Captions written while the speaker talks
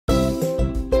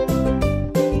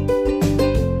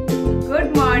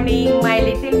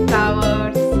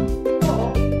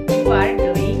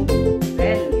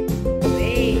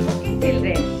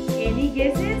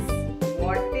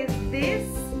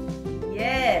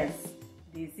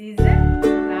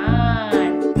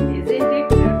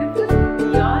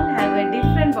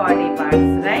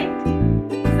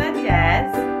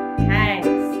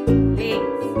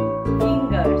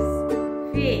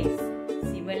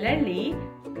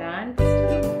plants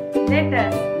too. Let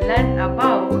us learn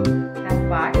about the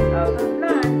parts of a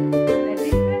plant. The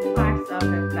different parts of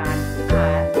a plant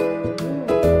are root,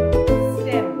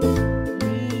 stem,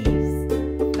 leaves,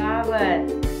 flower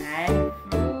and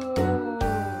fruit.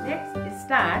 Let's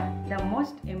start the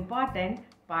most important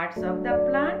parts of the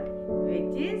plant,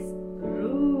 which is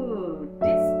root.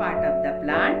 This part of the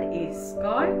plant is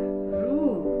called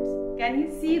roots. Can you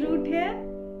see root here?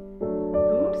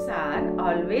 Roots are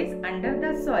always under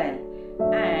the soil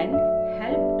and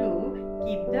help to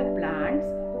keep the plants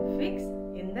fixed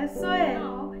in the soil.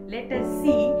 Now let us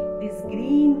see this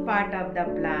green part of the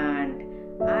plant.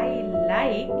 I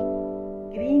like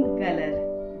green color.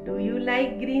 Do you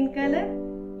like green color?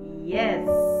 Yes.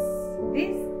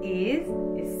 This is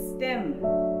stem.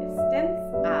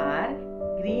 Stems are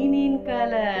green in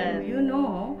color. You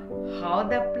know how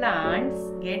the plants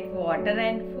get water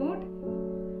and food?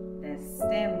 The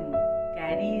stem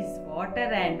carries water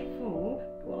and food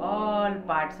to all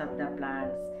parts of the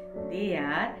plants. They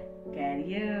are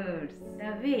carriers.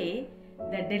 The way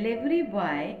the delivery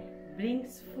boy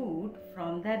brings food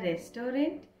from the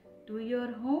restaurant to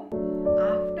your home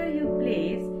after you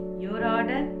place your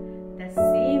order, the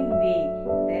same way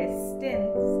the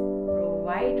stems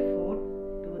provide food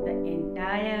to the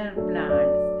entire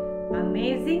plants.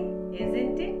 Amazing,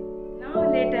 isn't it? Now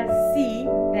let us see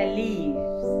the leaves.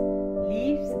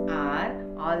 Leaves are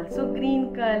also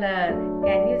green color.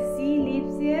 Can you see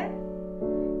leaves here?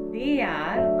 They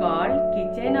are called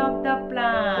kitchen of the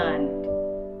plant.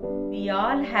 We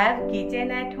all have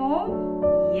kitchen at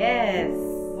home? Yes.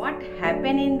 What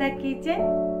happen in the kitchen?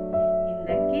 In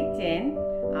the kitchen,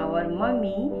 our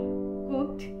mummy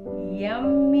cooked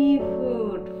yummy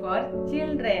food for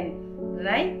children,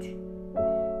 right?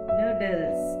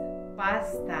 Noodles,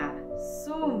 pasta,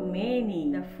 so many.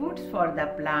 The foods for the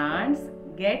plants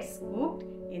gets cooked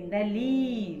in the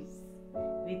leaves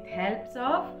with helps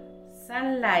of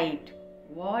sunlight,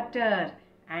 water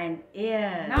and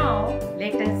air. Now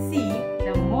let us see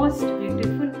the most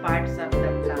beautiful parts of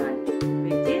the plant,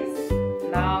 which is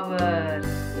flowers.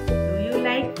 Do you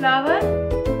like flowers?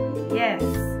 Yes.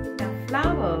 The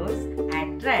flowers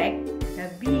attract the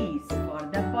bees for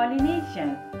the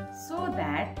pollination so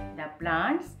that the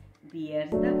plants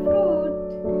bears the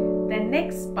fruit. The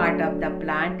next part of the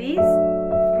plant is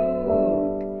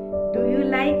fruit. Do you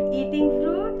like eating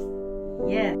fruits?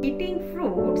 Yes. Eating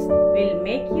fruits will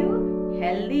make you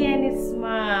healthy and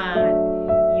smart.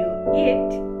 You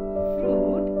eat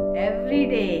fruit every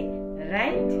day,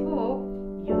 right? Hope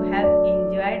you have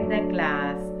enjoyed the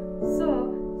class. So